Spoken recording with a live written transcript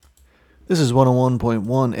This is 101.1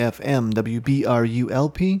 FM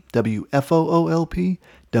WBRU-LP, WFOO-LP,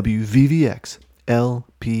 WVVX-LP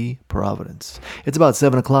Providence. It's about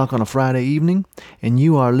 7 o'clock on a Friday evening, and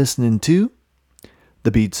you are listening to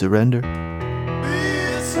The Beat Surrender.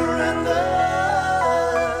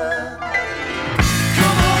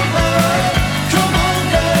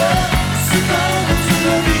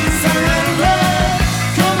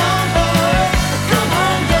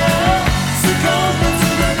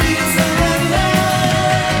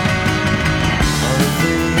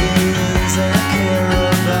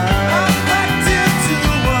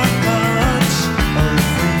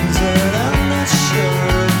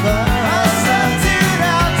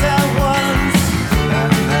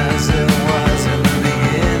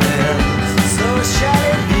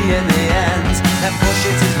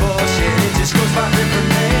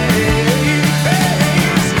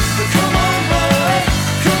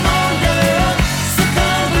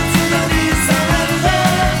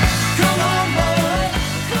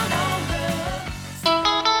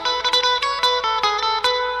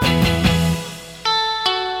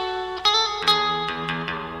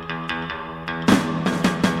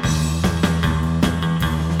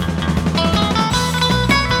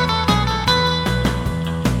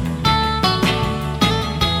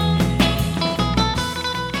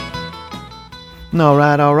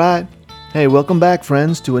 All right. Hey, welcome back,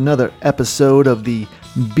 friends, to another episode of the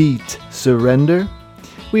Beat Surrender.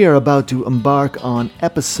 We are about to embark on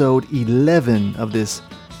episode 11 of this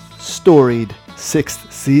storied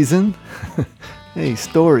 6th season. Hey,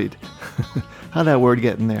 storied. How'd that word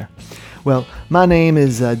get in there? Well, my name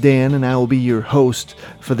is Dan, and I will be your host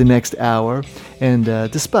for the next hour. And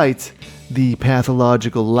despite the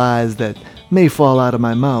pathological lies that may fall out of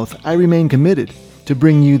my mouth, I remain committed to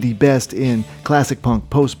bring you the best in classic punk,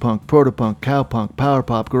 post-punk, proto-punk, cowpunk, power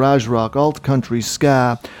pop, garage rock, alt-country,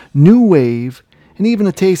 ska, new wave, and even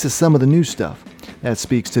a taste of some of the new stuff that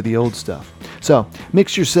speaks to the old stuff. So,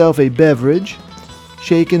 mix yourself a beverage,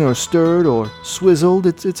 shaken or stirred or swizzled,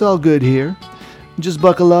 it's all good here. Just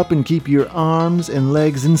buckle up and keep your arms and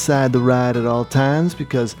legs inside the ride at all times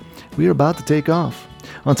because we are about to take off.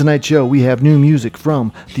 On tonight's show, we have new music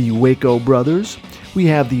from the Waco Brothers. We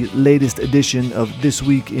have the latest edition of This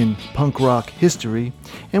Week in Punk Rock History,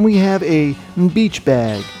 and we have a beach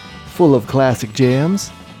bag full of classic jams,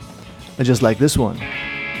 just like this one.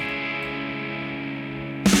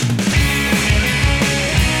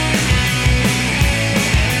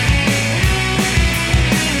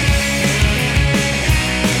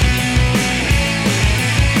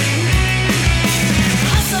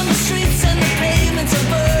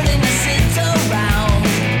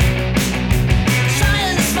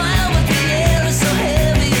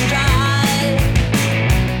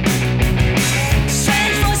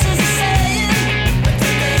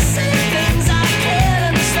 Things I care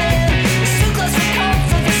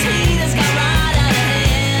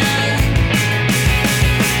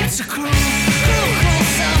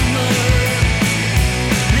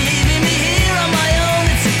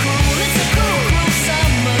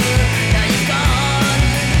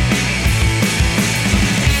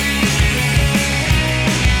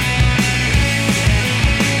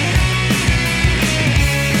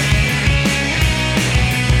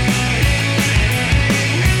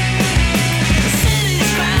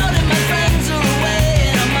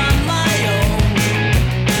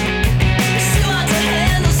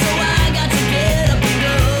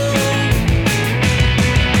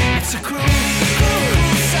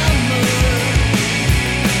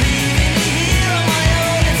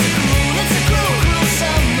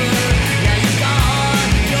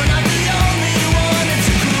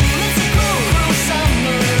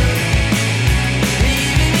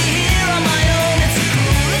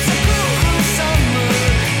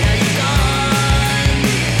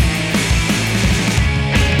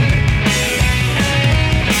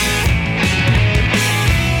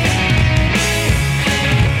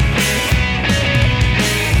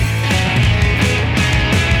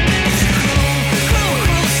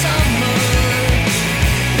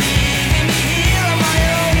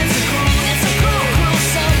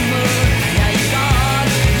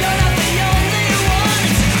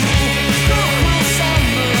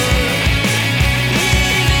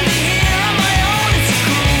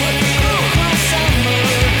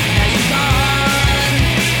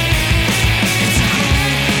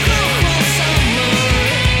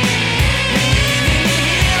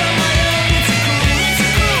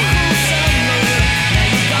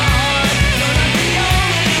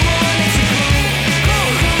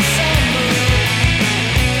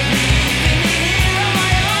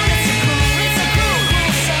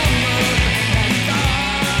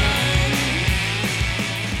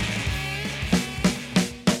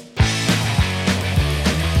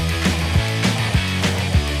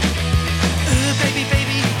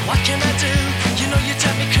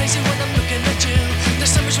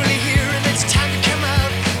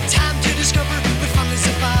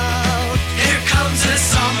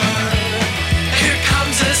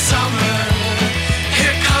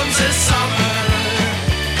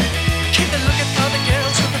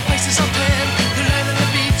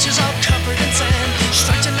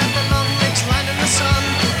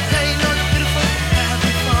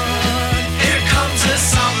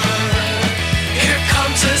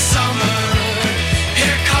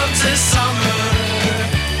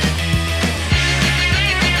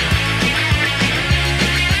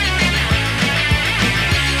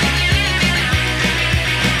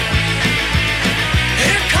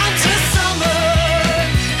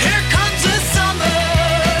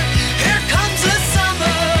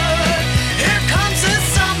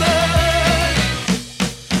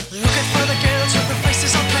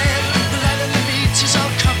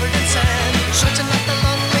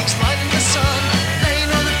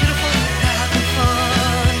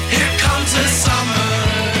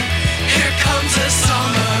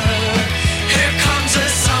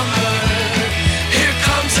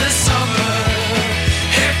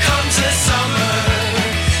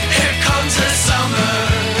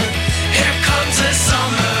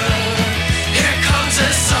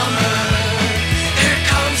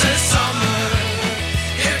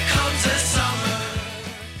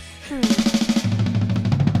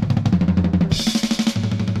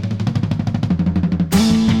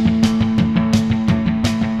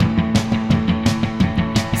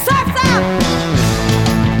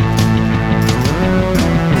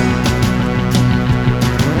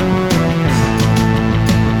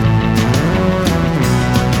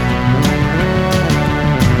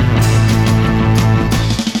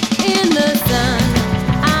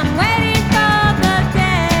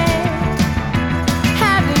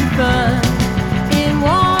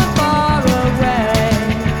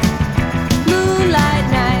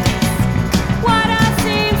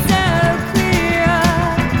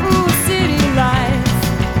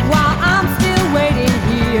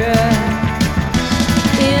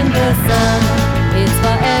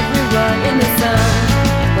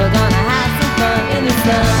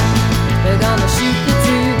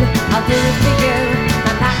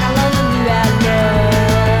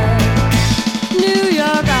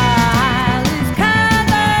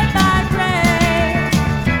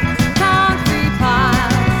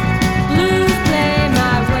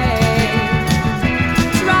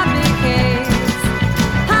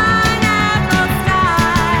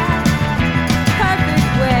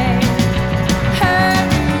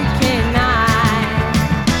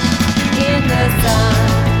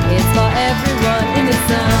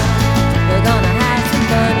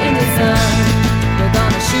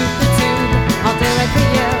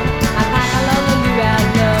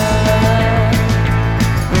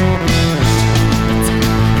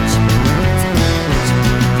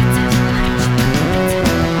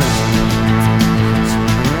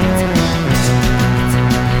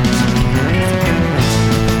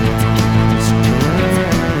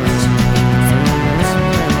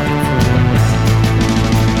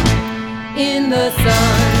the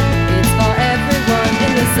sun. It's for everyone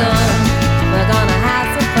in the sun. We're gonna have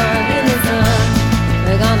some fun in the sun.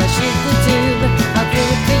 We're gonna shoot the tube. I'll do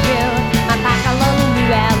it for you. I'm back alone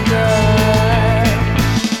at love.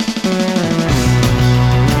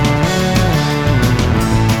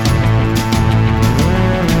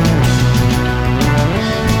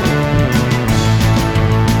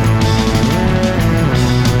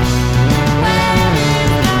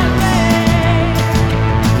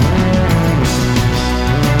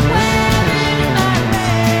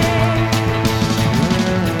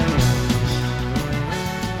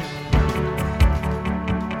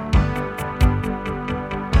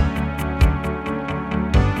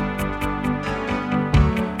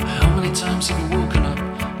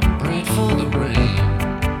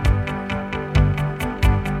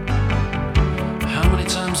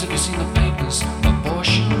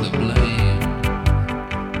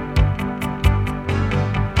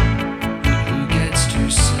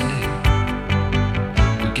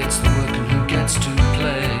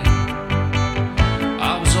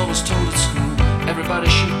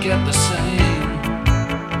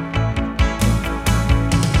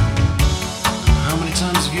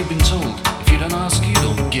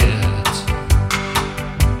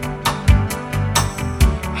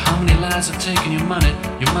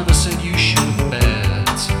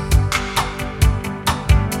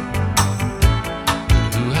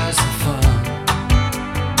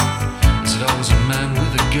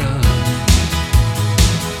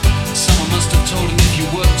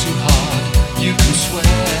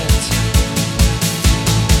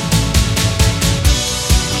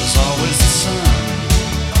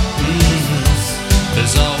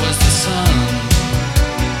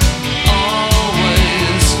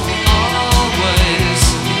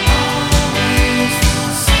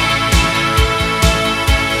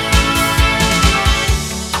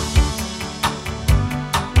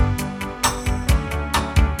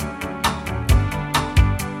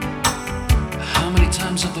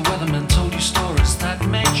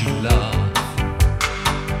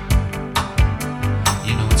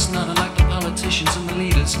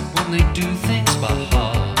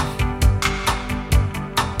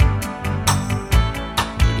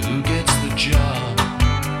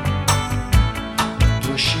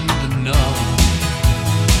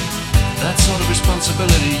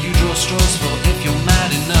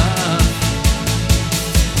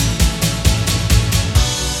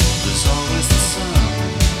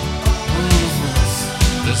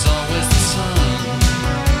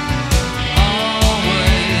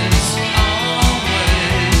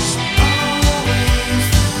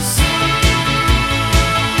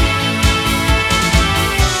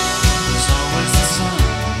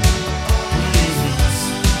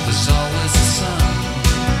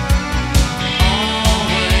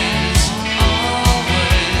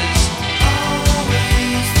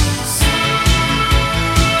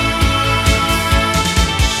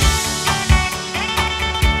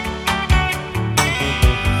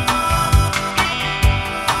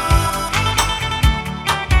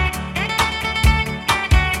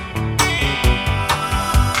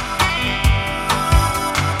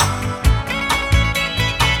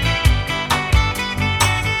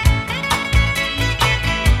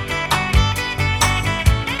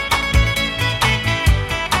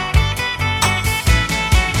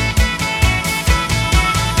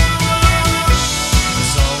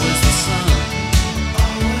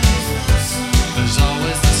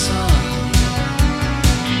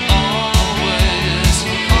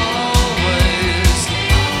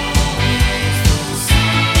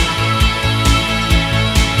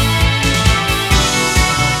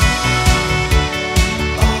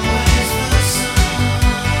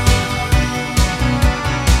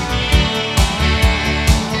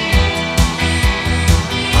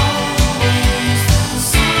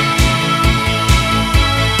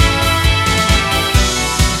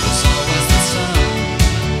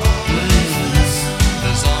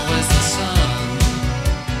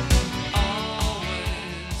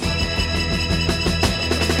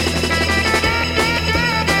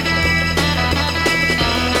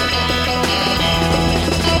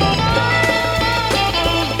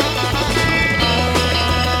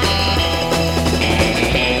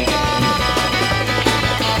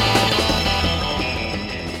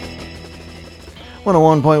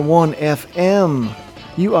 .1 FM.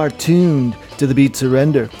 You are tuned to the Beat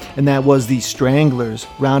Surrender, and that was the Stranglers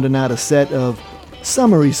rounding out a set of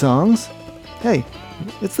summery songs. Hey,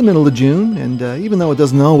 it's the middle of June, and even though it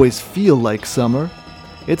doesn't always feel like summer,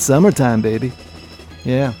 it's summertime, baby.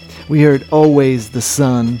 Yeah, we heard Always the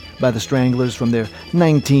Sun by the Stranglers from their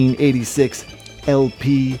 1986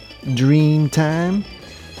 LP Dreamtime.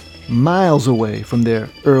 Miles away from their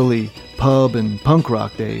early pub and punk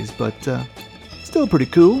rock days, but still pretty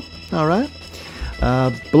cool. All right.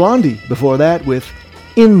 Blondie before that with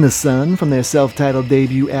In the Sun from their self-titled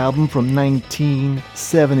debut album from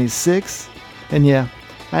 1976. And yeah,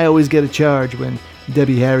 I always get a charge when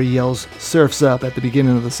Debbie Harry yells "Surf's Up" at the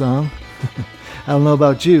beginning of the song. I don't know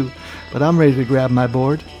about you, but I'm ready to grab my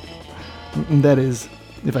board. That is,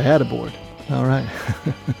 if I had a board. All right.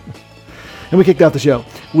 And we kicked off the show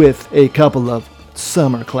with a couple of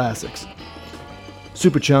summer classics.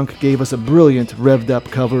 Superchunk gave us a brilliant revved-up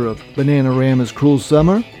cover of Bananarama's Cruel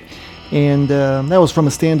Summer, and that was from a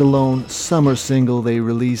standalone summer single they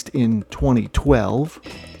released in 2012.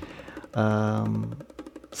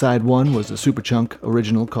 Side 1 was a Superchunk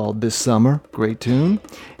original called This Summer, great tune,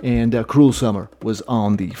 and Cruel Summer was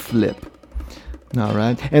on the flip. All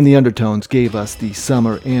right, and the Undertones gave us the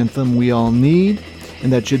summer anthem we all need,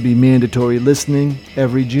 and that should be mandatory listening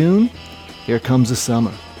every June. Here Comes the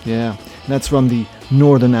Summer. Yeah, that's from the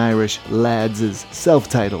Northern Irish Lads'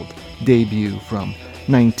 self-titled debut from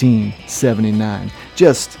 1979.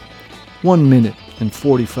 Just 1 minute and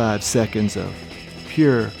 45 seconds of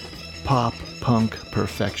pure pop punk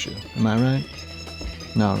perfection. Am I right?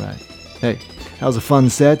 All right. Hey, that was a fun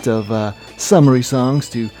set of summery songs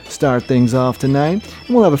to start things off tonight.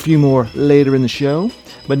 And we'll have a few more later in the show.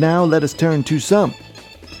 But now let us turn to some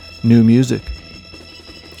new music.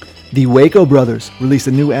 The Waco Brothers released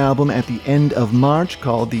a new album at the end of March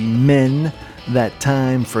called The Men That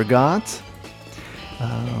Time Forgot.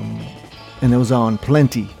 And it was on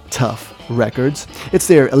Plenty Tough Records. It's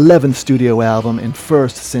their 11th studio album and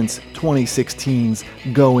first since 2016's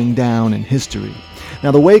Going Down in History.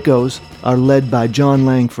 Now the Wacos are led by John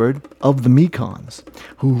Langford of the Mekons,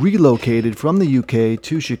 who relocated from the UK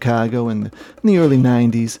to Chicago in the early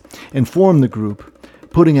 90s and formed the group,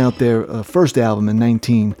 putting out their first album in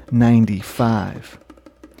 1995.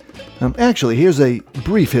 Actually, here's a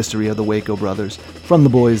brief history of the Waco Brothers from the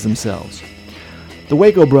boys themselves. The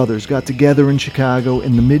Waco Brothers got together in Chicago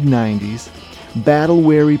in the mid-90s,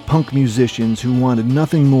 battle-weary punk musicians who wanted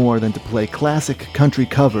nothing more than to play classic country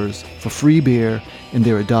covers for free beer in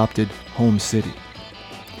their adopted home city.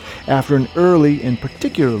 After an early and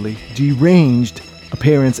particularly deranged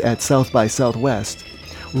appearance at South by Southwest,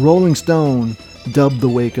 Rolling Stone dubbed the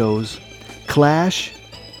Wacos Clash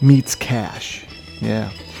Meets Cash. Yeah,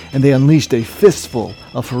 and they unleashed a fistful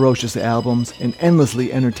of ferocious albums and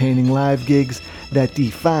endlessly entertaining live gigs that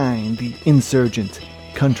defined the insurgent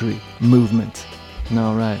country movement.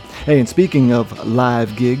 All right. Hey, and speaking of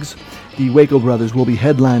live gigs, the Waco Brothers will be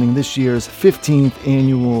headlining this year's 15th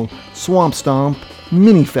annual Swamp Stomp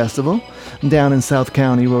Mini Festival down in South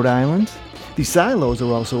County, Rhode Island. The Silos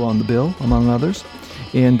are also on the bill, among others.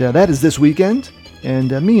 And that is this weekend.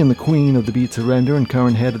 And me and the queen of the Beat Surrender and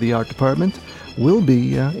current head of the art department will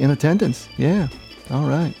be in attendance. Yeah, all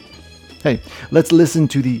right. Hey, let's listen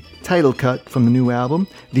to the title cut from the new album,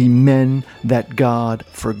 The Men That God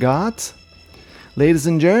Forgot. Ladies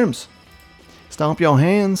and germs, stomp your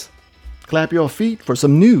hands, clap your feet for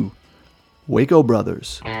some new Waco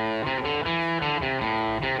Brothers.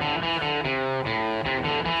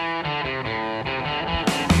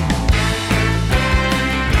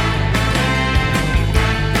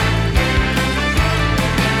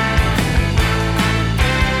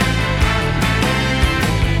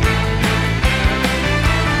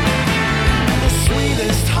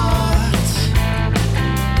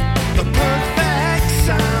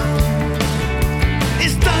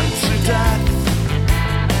 Is done to death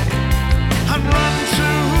and run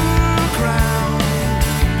to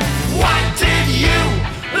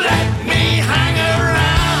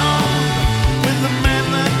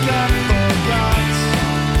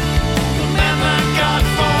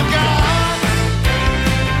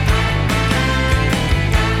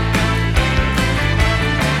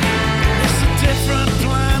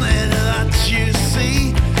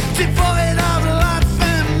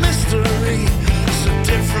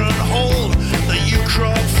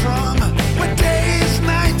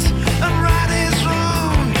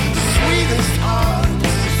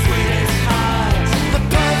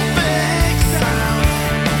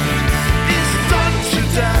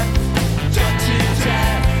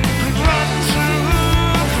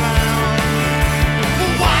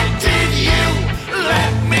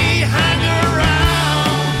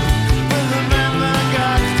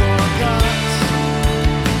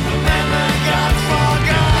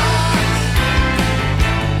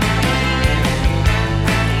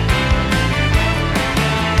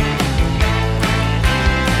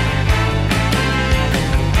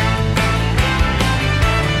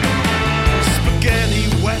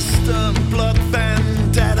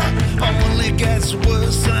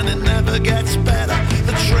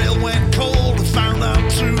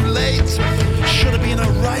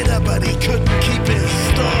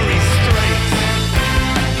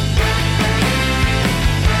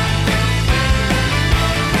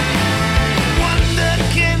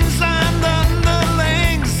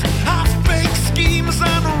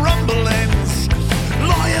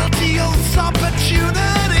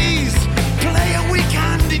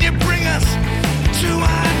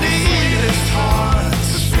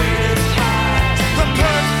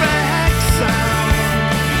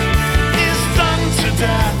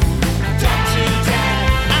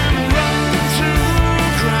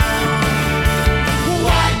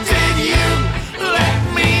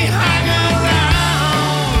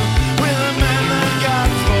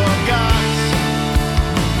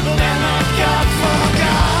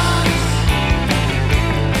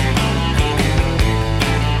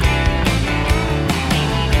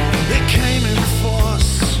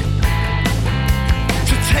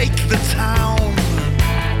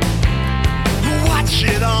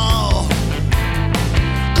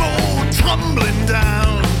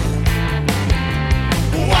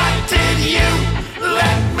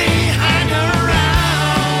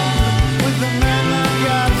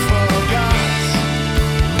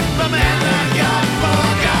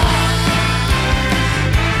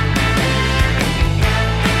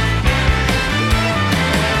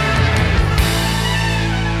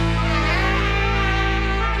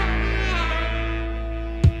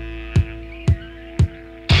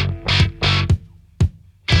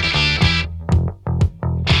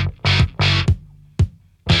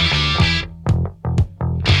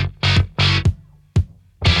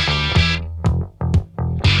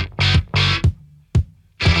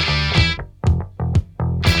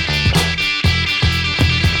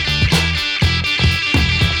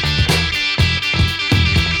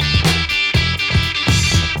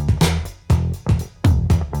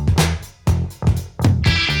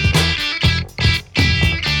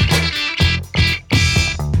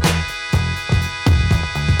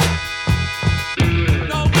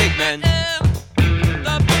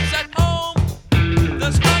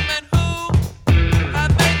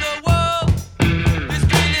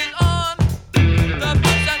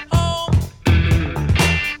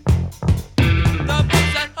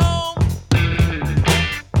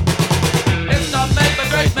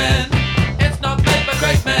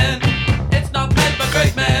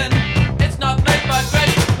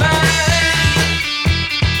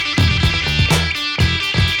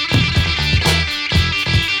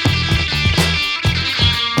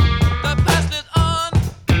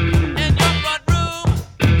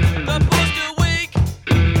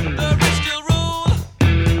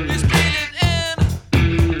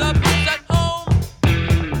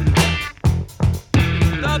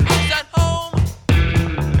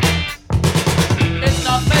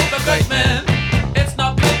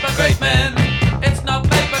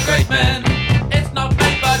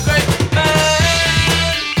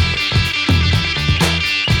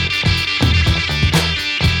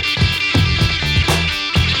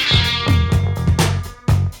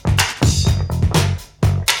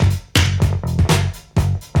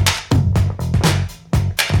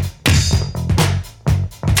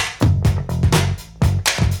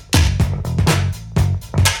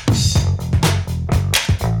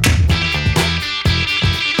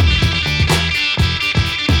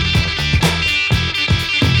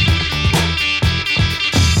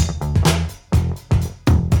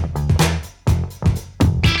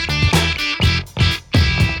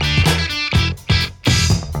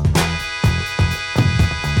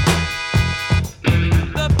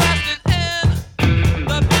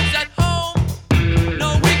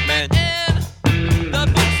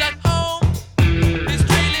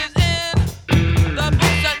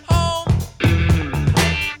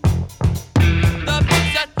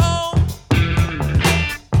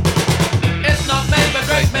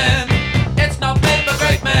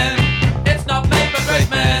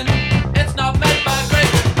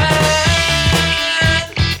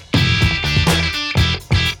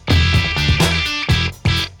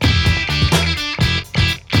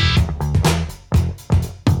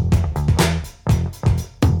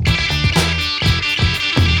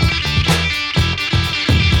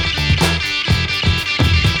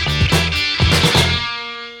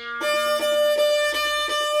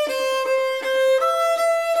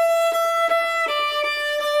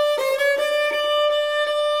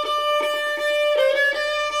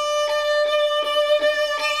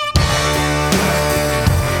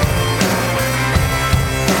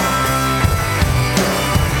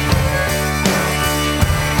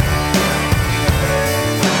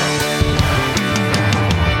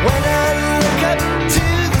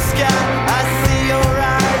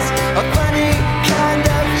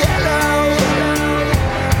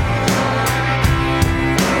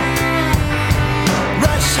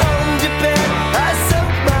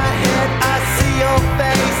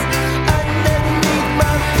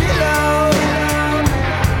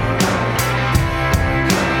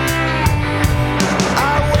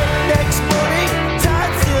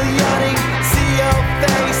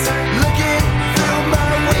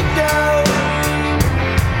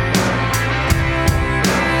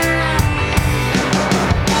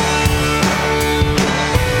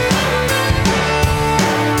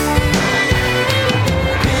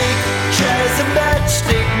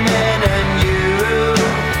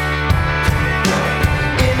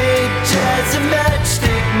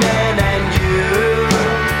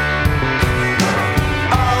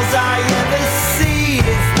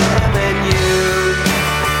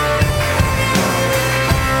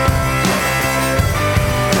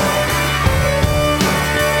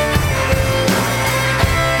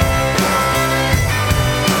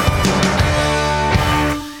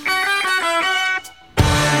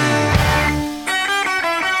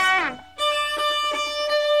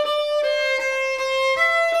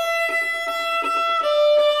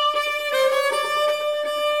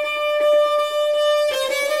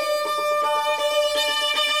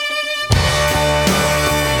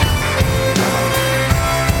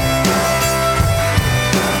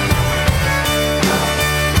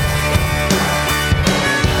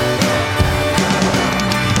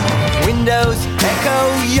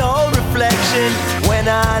reflection when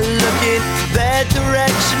I look in their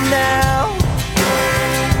direction now.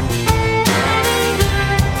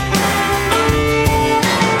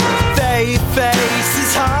 Their face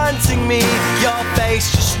is haunting me, your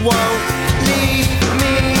face just won't leave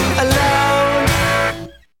me alone.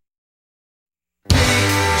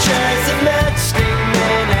 Pictures of matchstick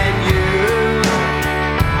men and you,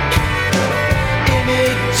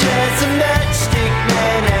 images of matchstick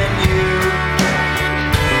men and you.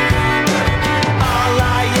 All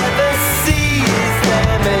I ever see is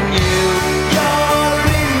them and you. You're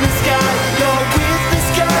in the sky, you're with the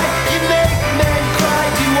sky. You make men cry,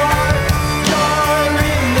 you are. You're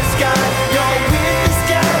in the sky, you're with the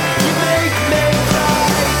sky. You make men cry.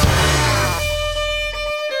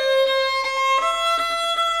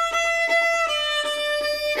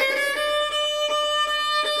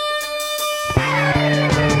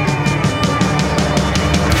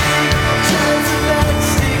 Pictures of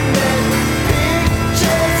matchstick men,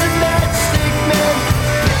 pictures of matchstick men,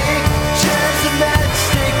 pictures of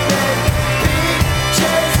matchstick men, pictures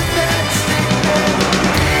of matchstick men,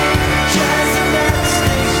 pictures of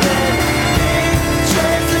matchstick men, pictures of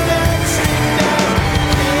matchstick men,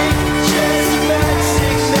 pictures of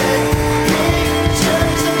matchstick men,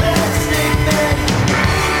 pictures of matchstick men.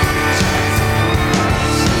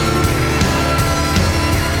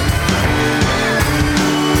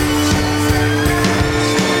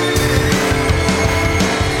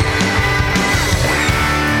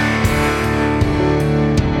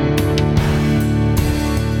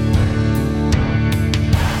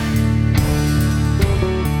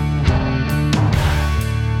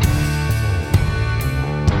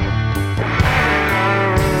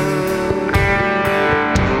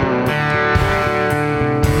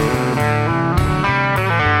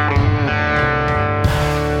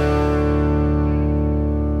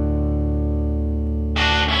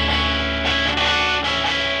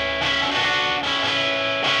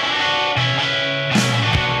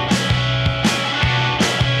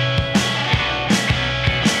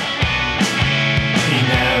 He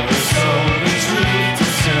never sold the truth to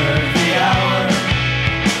serve the hour.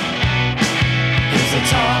 His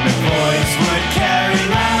atomic voice would carry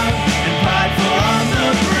loud and prideful on the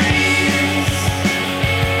breeze.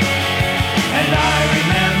 And I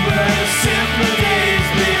remember simpler days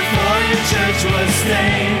before your church was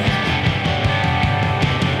stained.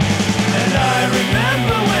 And I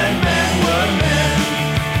remember when men were men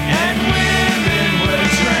and women were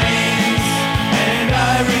trains. And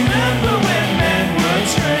I remember when men were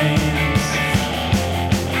trains.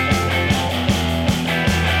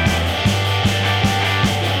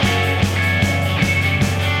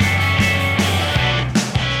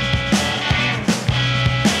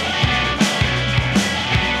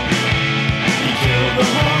 He killed the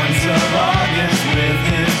horns of August with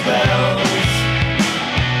his bells.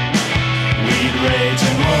 We'd rage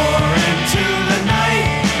and roar into the night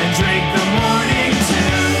and drink the morning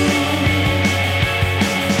too.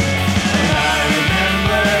 And I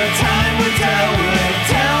remember time would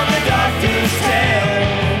tell the doctor's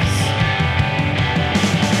tales.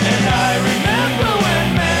 And I remember when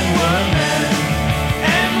men were men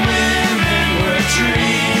and women were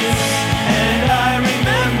trees. And I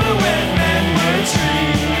remember when men were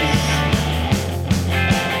trees.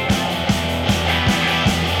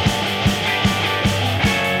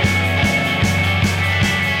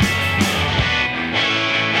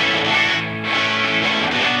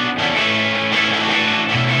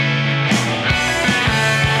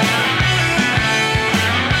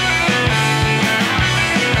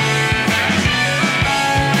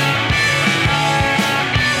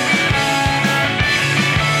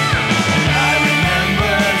 And I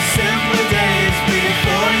remember simpler days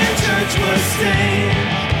before your church was stained.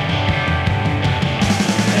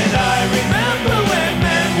 And I remember when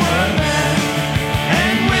men were men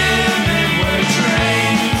and women were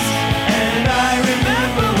trains. And I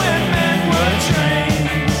remember when men were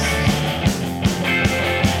trains.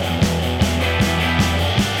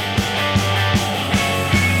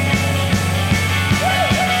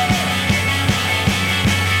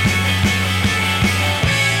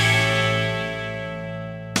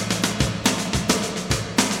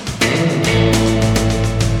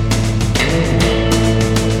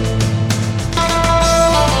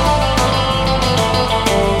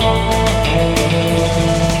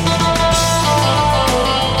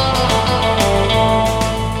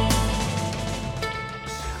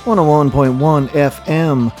 .1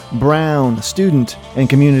 FM, Brown, Student and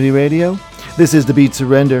Community Radio. This is The Beat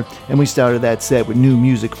Surrender, and we started that set with new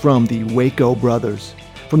music from the Waco Brothers,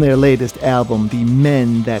 from their latest album, The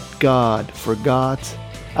Men That God Forgot,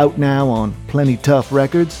 out now on Plenty Tough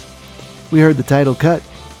Records. we heard the title cut.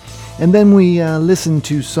 And then we listened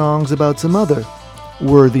to songs about some other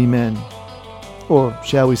worthy men. Or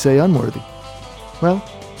shall we say unworthy? Well,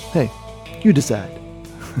 hey, you decide.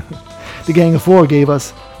 The Gang of Four gave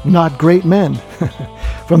us Not Great Men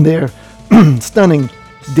from their stunning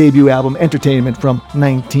debut album Entertainment from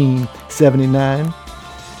 1979.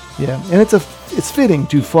 Yeah, and it's fitting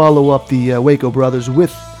to follow up the Waco Brothers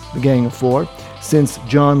with the Gang of Four, since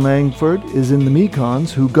John Langford is in the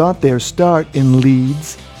Mekons, who got their start in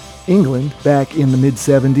Leeds, England, back in the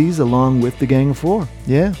mid-70s, along with the Gang of Four.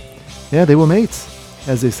 Yeah, they were mates,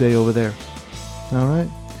 as they say over there. All right.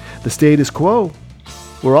 The Status Quo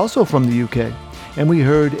were also from the UK, and we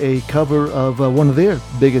heard a cover of one of their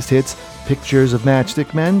biggest hits, Pictures of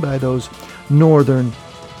Matchstick Men, by those Northern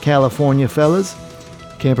California fellas,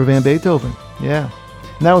 Camper Van Beethoven. Yeah.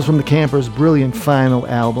 And that was from the Campers' brilliant final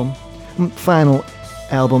album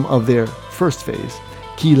of their first phase,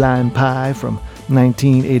 Key Lime Pie from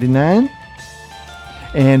 1989.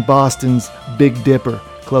 And Boston's Big Dipper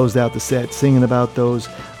closed out the set, singing about those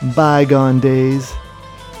bygone days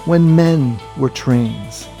when men were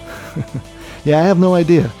trains. Yeah, I have no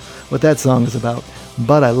idea what that song is about,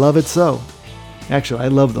 but I love it so. Actually, I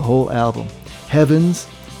love the whole album. Heavens,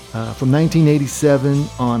 from 1987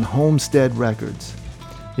 on Homestead Records.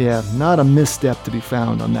 Yeah, not a misstep to be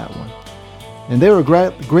found on that one. And they were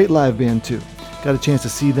a great live band too. Got a chance to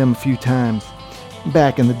see them a few times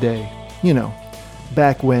back in the day. You know,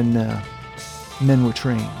 back when men were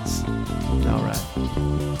trains.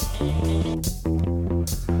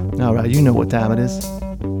 All right, you know what time it is.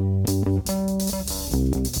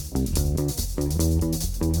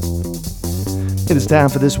 It is time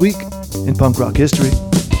for This Week in Punk Rock History.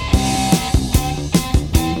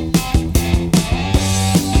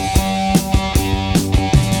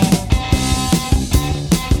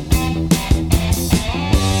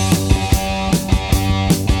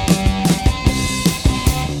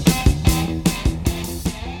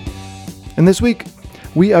 And this week,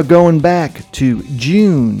 we are going back to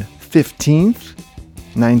June 15th,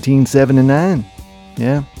 1979.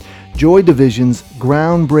 Yeah. Joy Division's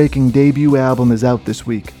groundbreaking debut album is out this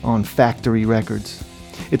week on Factory Records.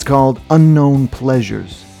 It's called Unknown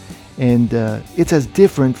Pleasures, and it's as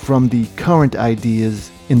different from the current ideas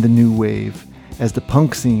in the new wave as the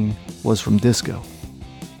punk scene was from disco.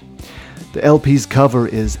 The LP's cover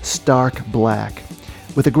is stark black,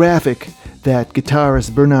 with a graphic that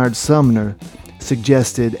guitarist Bernard Sumner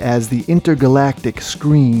suggested as the intergalactic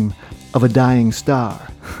scream of a dying star,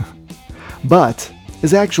 but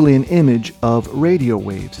is actually an image of radio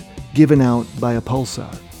waves given out by a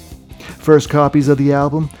pulsar. First copies of the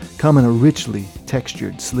album come in a richly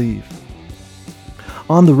textured sleeve.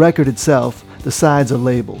 On the record itself, the sides are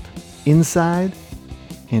labeled inside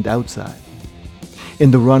and outside. In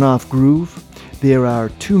the runoff groove, there are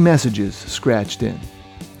two messages scratched in.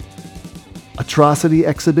 Atrocity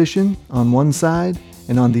Exhibition on one side,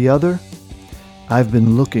 and on the other, I've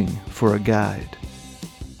been looking for a guide.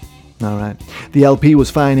 All right. The LP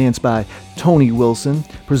was financed by Tony Wilson,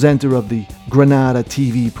 presenter of the Granada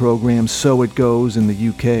TV program So It Goes in the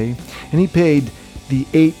UK, and he paid the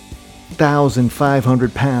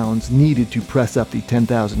 £8,500 needed to press up the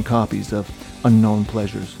 10,000 copies of Unknown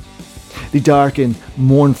Pleasures. The dark and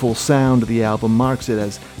mournful sound of the album marks it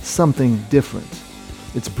as something different.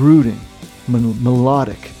 It's brooding,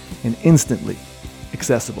 melodic, and instantly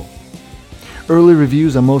accessible. Early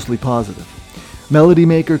reviews are mostly positive. Melody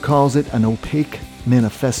Maker calls it an opaque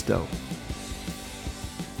manifesto.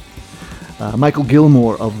 Michael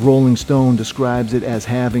Gilmore of Rolling Stone describes it as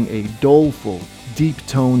having a doleful,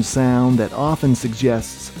 deep-toned sound that often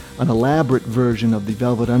suggests an elaborate version of the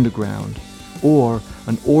Velvet Underground or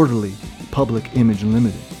an orderly Public Image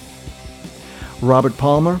Limited. Robert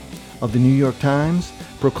Palmer of the New York Times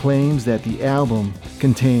proclaims that the album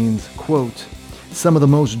contains, quote, some of the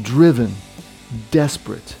most driven,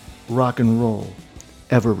 desperate rock and roll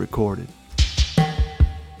ever recorded.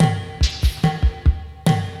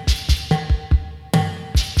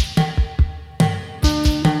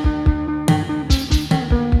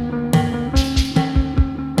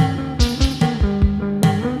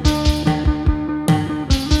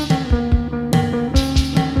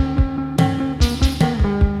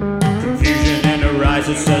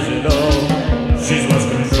 It says it all, she's lost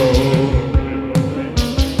control,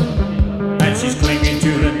 and she's clinging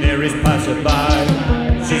to the nearest passerby.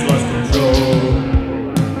 She's lost control,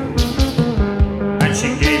 and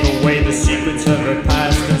she gave away the secrets of her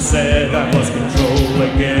past and said, I've lost control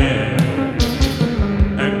again.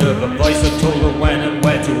 And of a voice that told her when and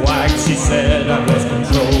where to act, she said, I've lost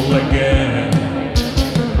control again.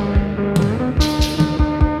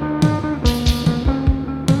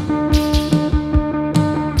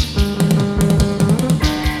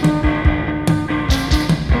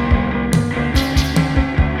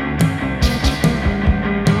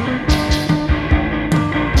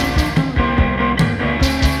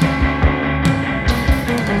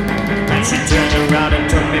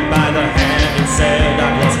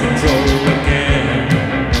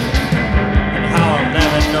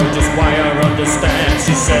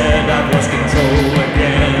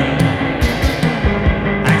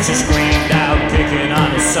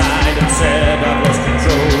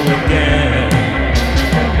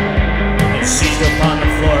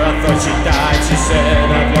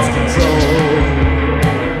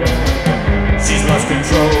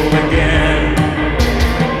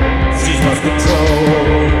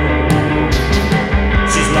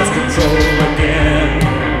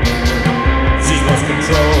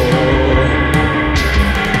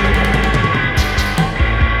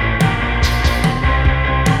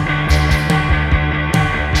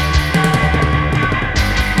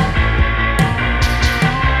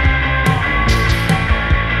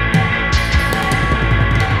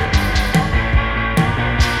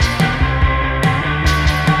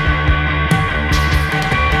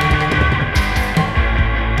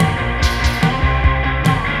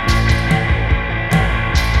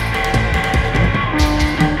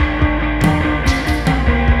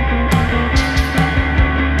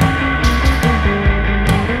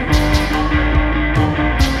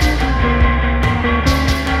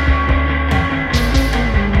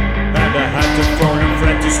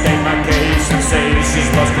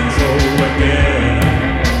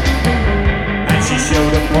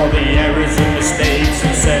 all the errors and mistakes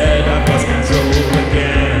and said I've lost control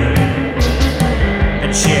again.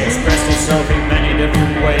 And she expressed herself in many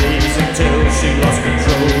different ways until she lost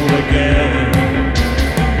control again.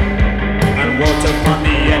 And walked upon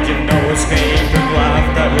the edge of no escape and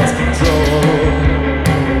laughed at lost control.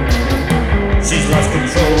 She's lost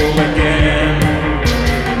control again.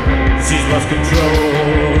 She's lost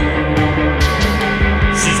control.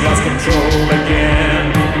 She's lost control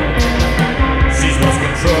again. She's lost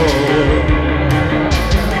control.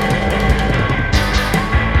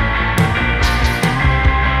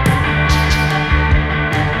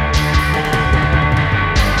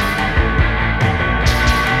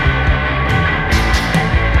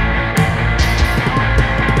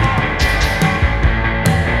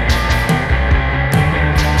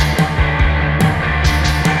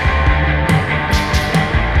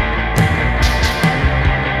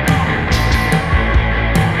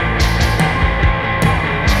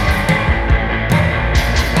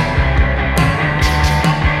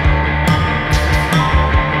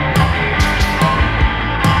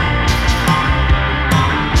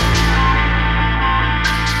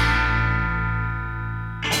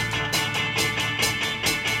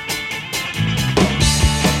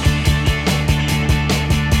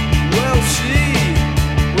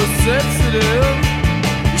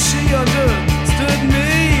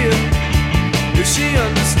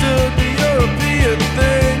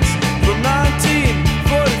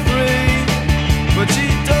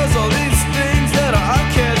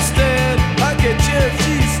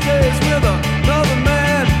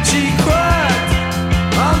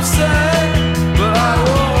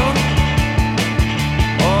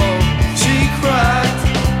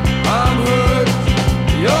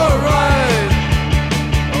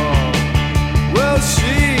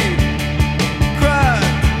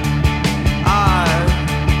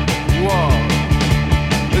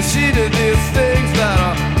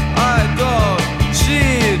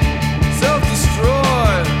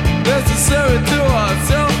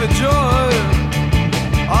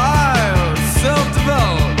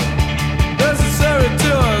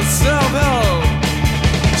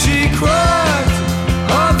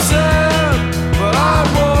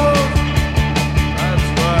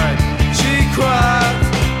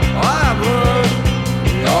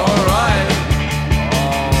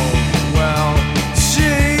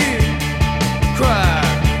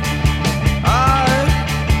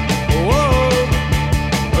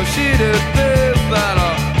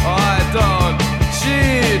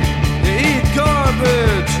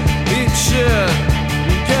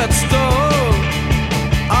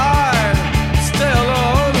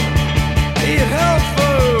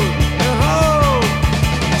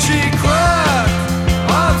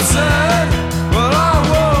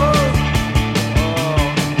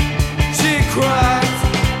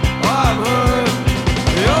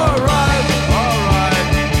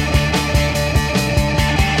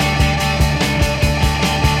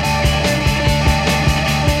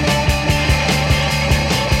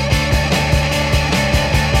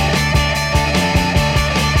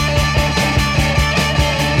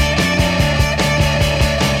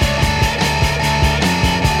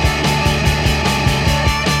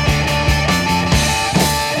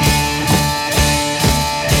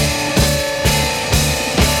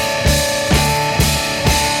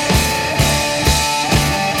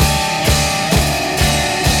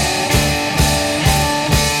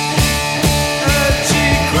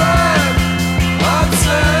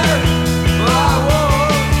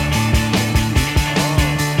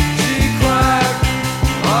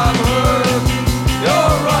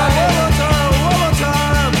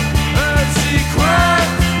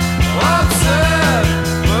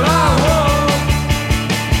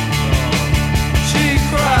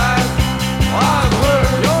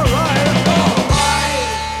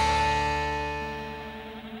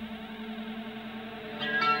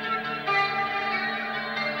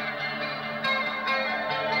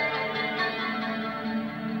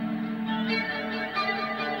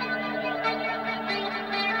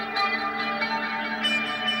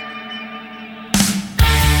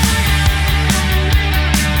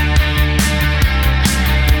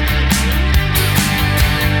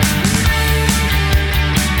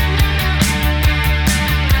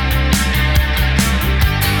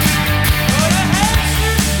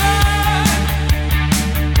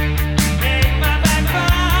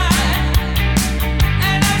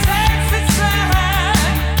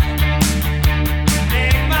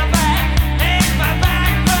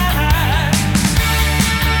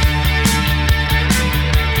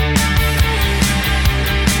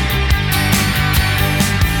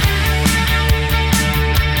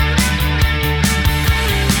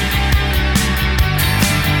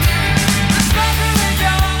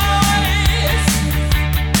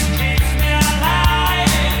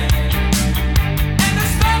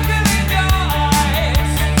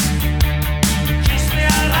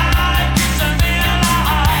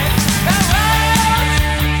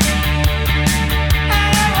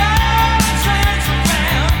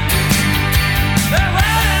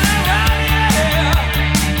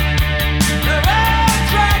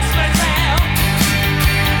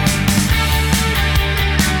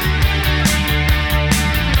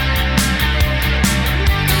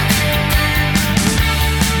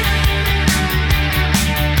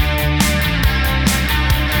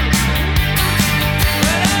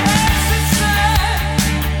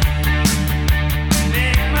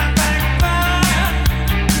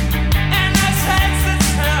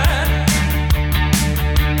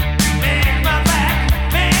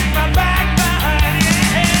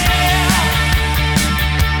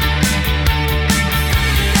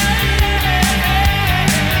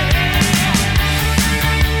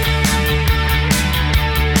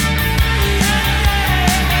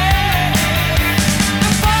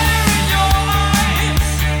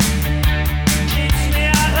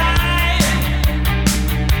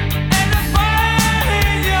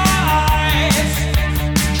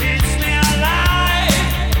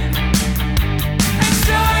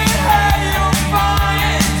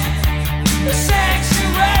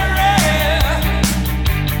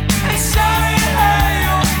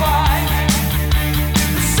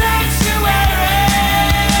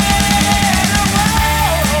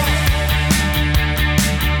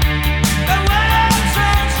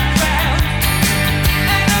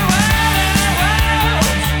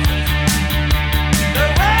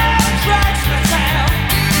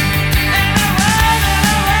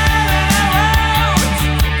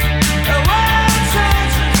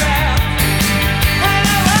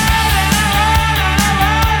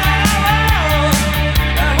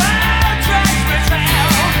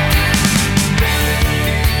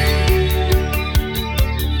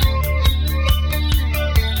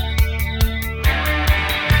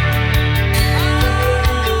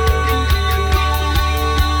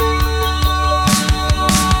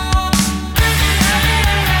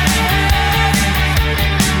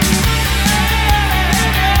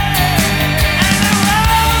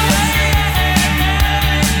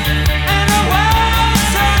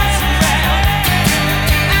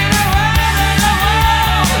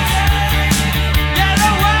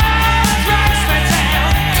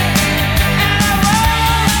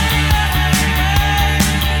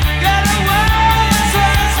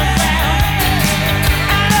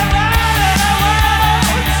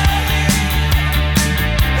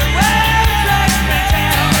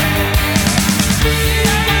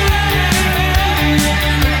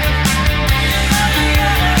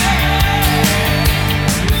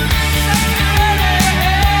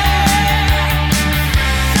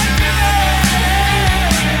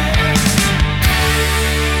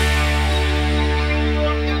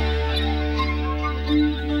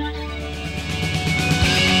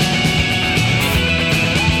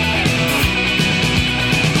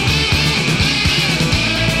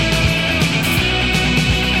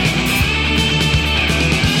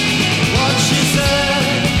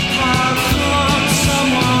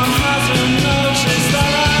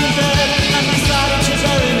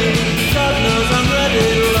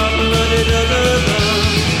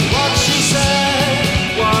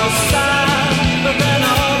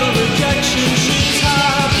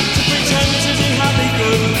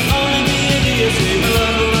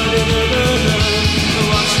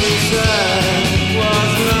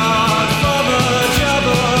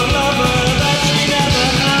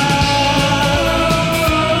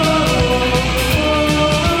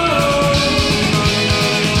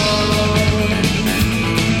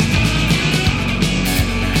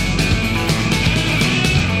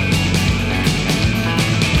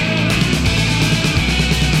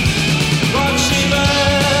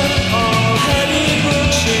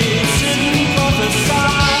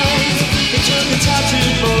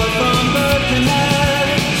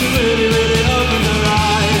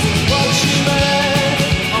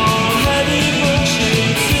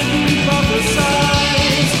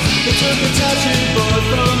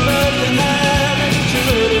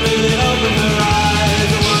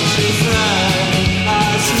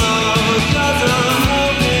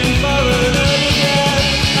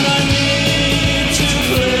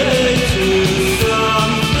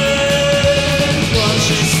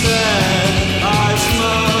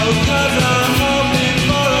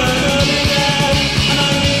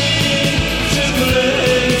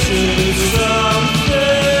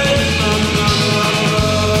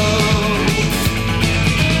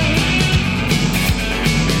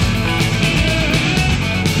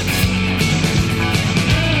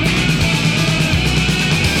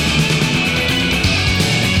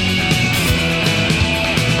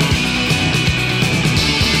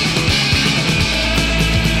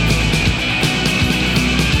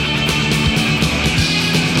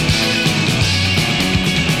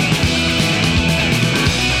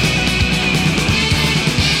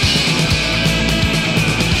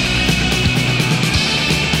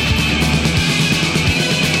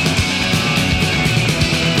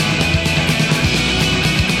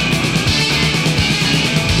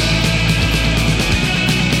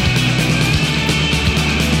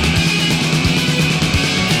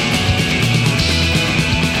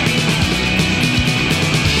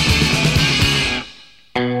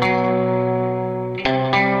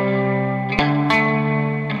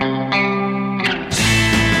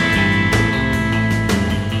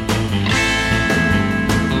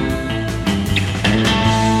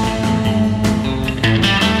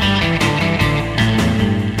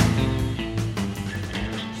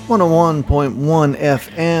 101.1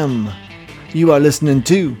 FM. You are listening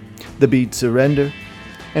to The Beat Surrender,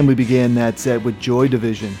 and we began that set with Joy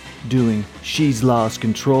Division doing She's Lost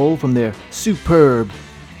Control from their superb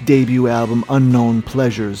debut album Unknown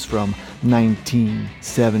Pleasures from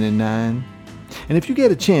 1979. And if you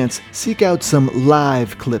get a chance, seek out some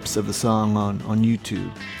live clips of the song on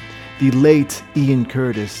YouTube. The late Ian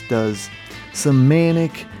Curtis does some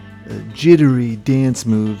manic, jittery dance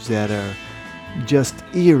moves that are just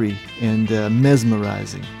eerie and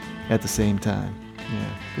mesmerizing at the same time. Yeah,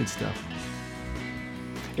 good stuff.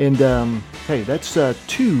 And hey, that's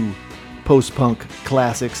two post-punk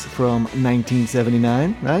classics from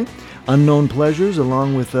 1979, right? Unknown Pleasures,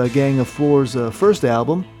 along with Gang of Four's first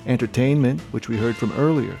album, Entertainment, which we heard from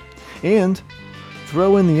earlier. And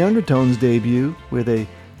throw in the Undertones debut, where they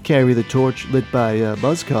carry the torch lit by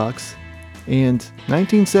Buzzcocks. And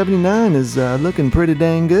 1979 is looking pretty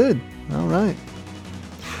dang good. All right.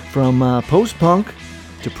 From post-punk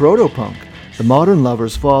to proto-punk, the Modern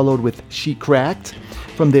Lovers followed with She Cracked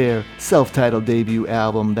from their self-titled debut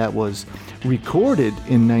album that was recorded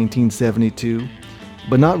in 1972,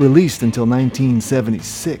 but not released until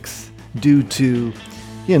 1976 due to,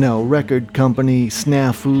 record company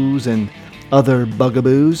snafus and other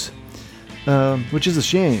bugaboos, which is a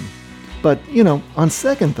shame. But, on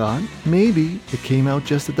second thought, maybe it came out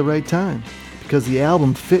just at the right time, because the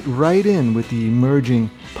album fit right in with the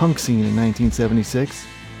emerging punk scene in 1976.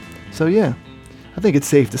 So yeah, I think it's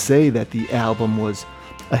safe to say that the album was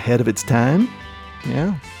ahead of its time.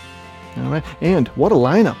 Yeah. All right. And what a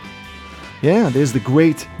lineup. Yeah, there's the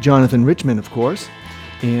great Jonathan Richman, of course,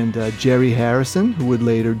 and Jerry Harrison, who would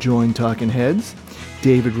later join Talking Heads,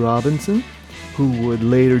 David Robinson, who would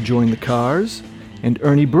later join the Cars, and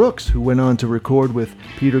Ernie Brooks, who went on to record with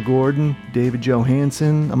Peter Gordon, David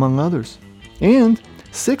Johansen, among others. And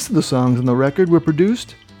 6 of the songs on the record were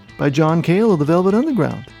produced by John Cale of the Velvet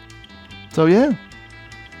Underground. So yeah,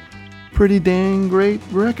 pretty dang great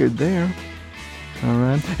record there. All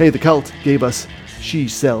right. Hey, The Cult gave us She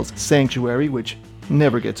Sells Sanctuary, which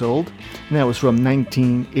never gets old. And that was from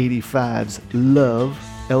 1985's Love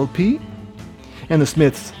LP. And the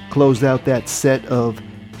Smiths closed out that set of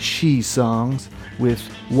She songs with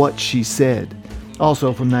What She Said,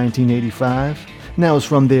 also from 1985. And that was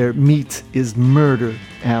from their Meat is Murder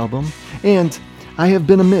album. And I have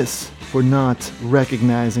been amiss for not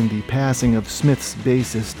recognizing the passing of Smith's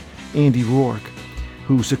bassist Andy Rourke,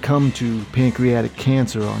 who succumbed to pancreatic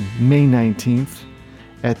cancer on May 19th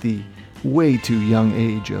at the way too young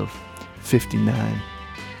age of 59.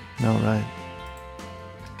 All right.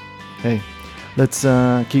 Hey, let's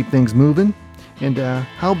keep things moving. And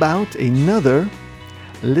how about another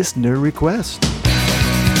listener request?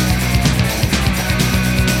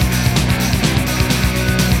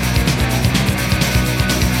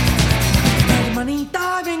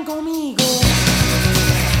 Hermanita, ven conmigo.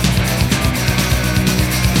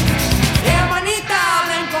 Hermanita,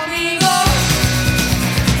 ven conmigo.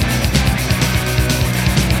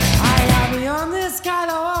 Hay aviones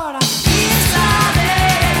cada hora y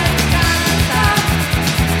saber cantar.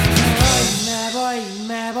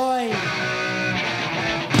 Me voy.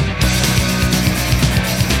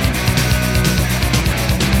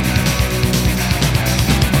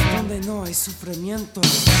 Donde no hay sufrimiento.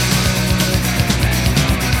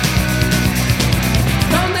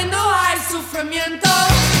 Donde no hay sufrimiento.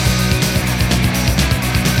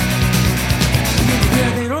 Mi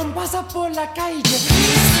Calderón pasa por la calle.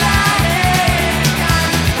 Isla del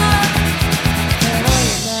Canto.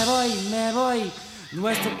 Me voy.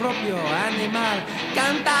 Nuestro propio animal.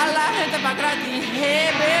 Canta la gente pa' gratis.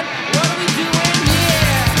 Hey, babe, what are we doing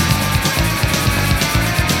here?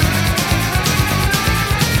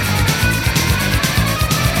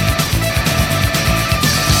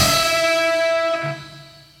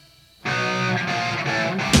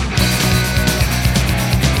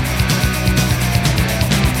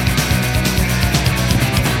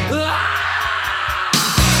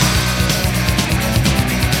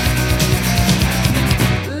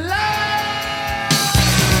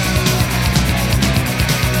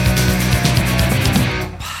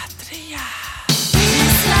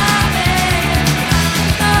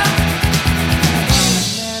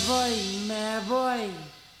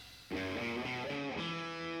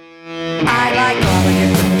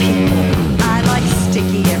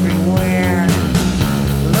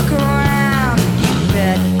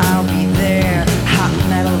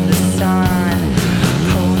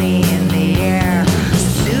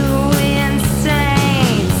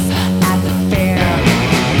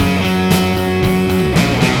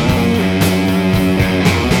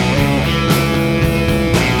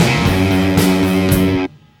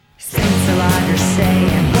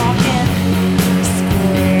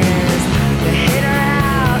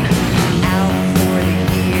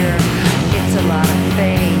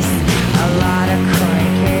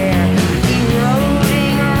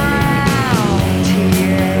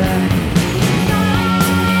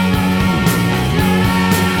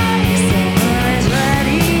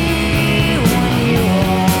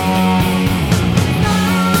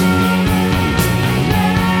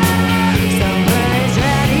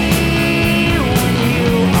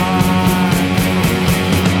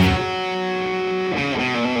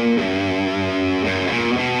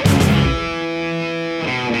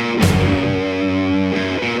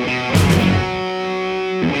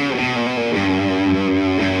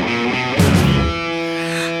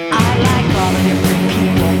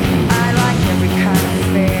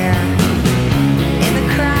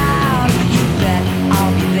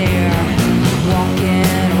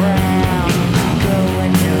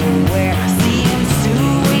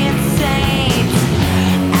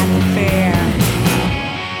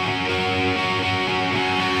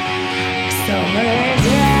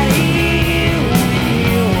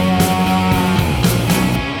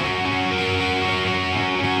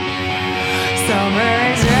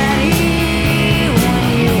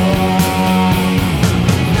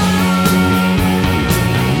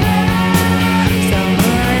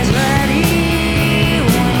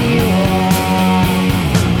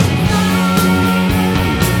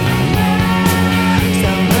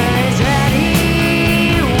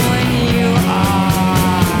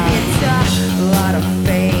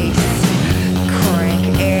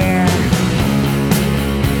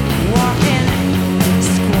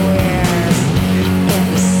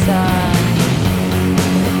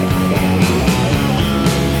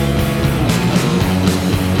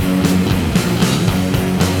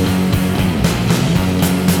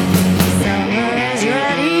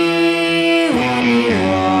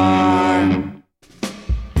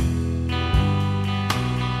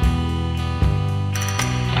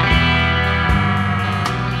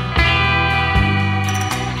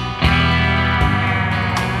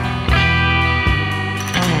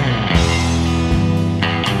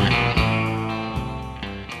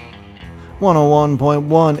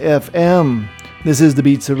 101.1 FM. This is The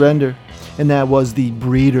Beat Surrender, and that was the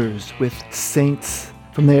Breeders with Saints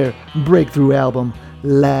from their breakthrough album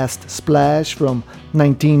Last Splash from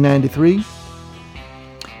 1993.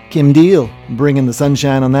 Kim Deal bringing the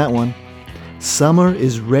sunshine on that one. Summer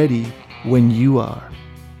is ready when you are.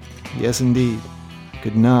 Yes, indeed.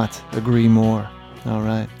 Could not agree more. All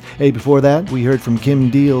right. Hey, before that, we heard from Kim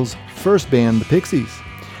Deal's first band, the Pixies,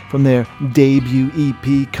 from their debut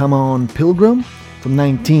EP, Come On Pilgrim, from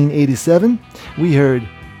 1987. We heard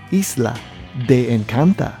Isla de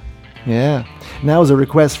Encanta. Yeah. And that was a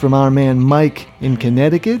request from our man Mike in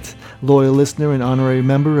Connecticut, loyal listener and honorary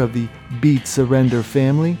member of the Beat Surrender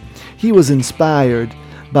family. He was inspired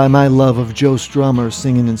by my love of Joe Strummer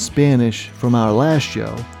singing in Spanish from our last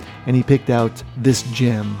show, and he picked out this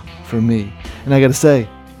gem for me. And I gotta say,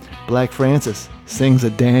 Black Francis sings a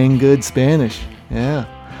dang good Spanish.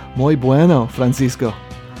 Yeah. Muy bueno, Francisco.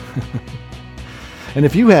 And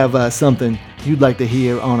if you have something you'd like to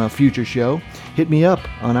hear on a future show, hit me up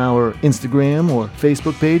on our Instagram or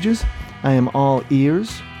Facebook pages. I am all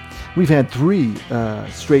ears. We've had 3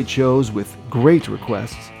 straight shows with great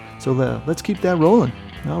requests, so let's keep that rolling.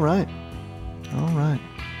 All right.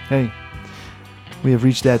 Hey, we have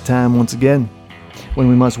reached that time once again when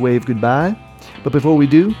we must wave goodbye. But before we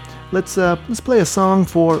do, let's play a song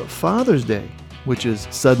for Father's Day, which is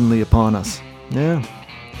suddenly upon us. Yeah.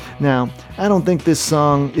 Now, I don't think this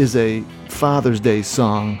song is a Father's Day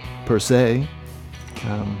song per se.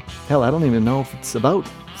 Hell, I don't even know if it's about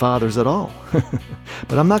fathers at all.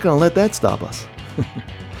 But I'm not going to let that stop us.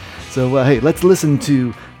 So, hey, let's listen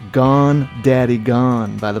to Gone Daddy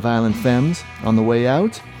Gone by the Violent Femmes on the way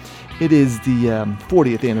out. It is the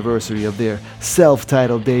 40th anniversary of their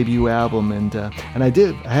self-titled debut album, and I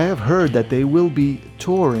have heard that they will be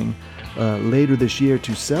touring later this year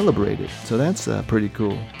to celebrate it. So that's pretty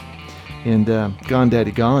cool. And Gone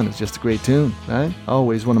Daddy Gone is just a great tune, right?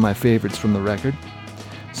 Always one of my favorites from the record.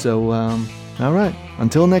 So, all right.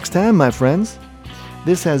 Until next time, my friends.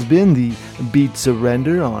 This has been the Beat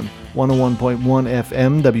Surrender on 101.1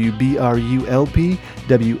 FM, WBRU-LP,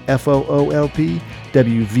 WFOO-LP,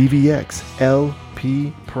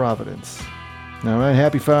 WVVX-LP Providence. All right,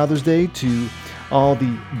 happy Father's Day to all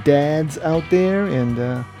the dads out there,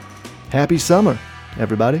 and happy summer,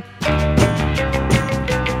 everybody.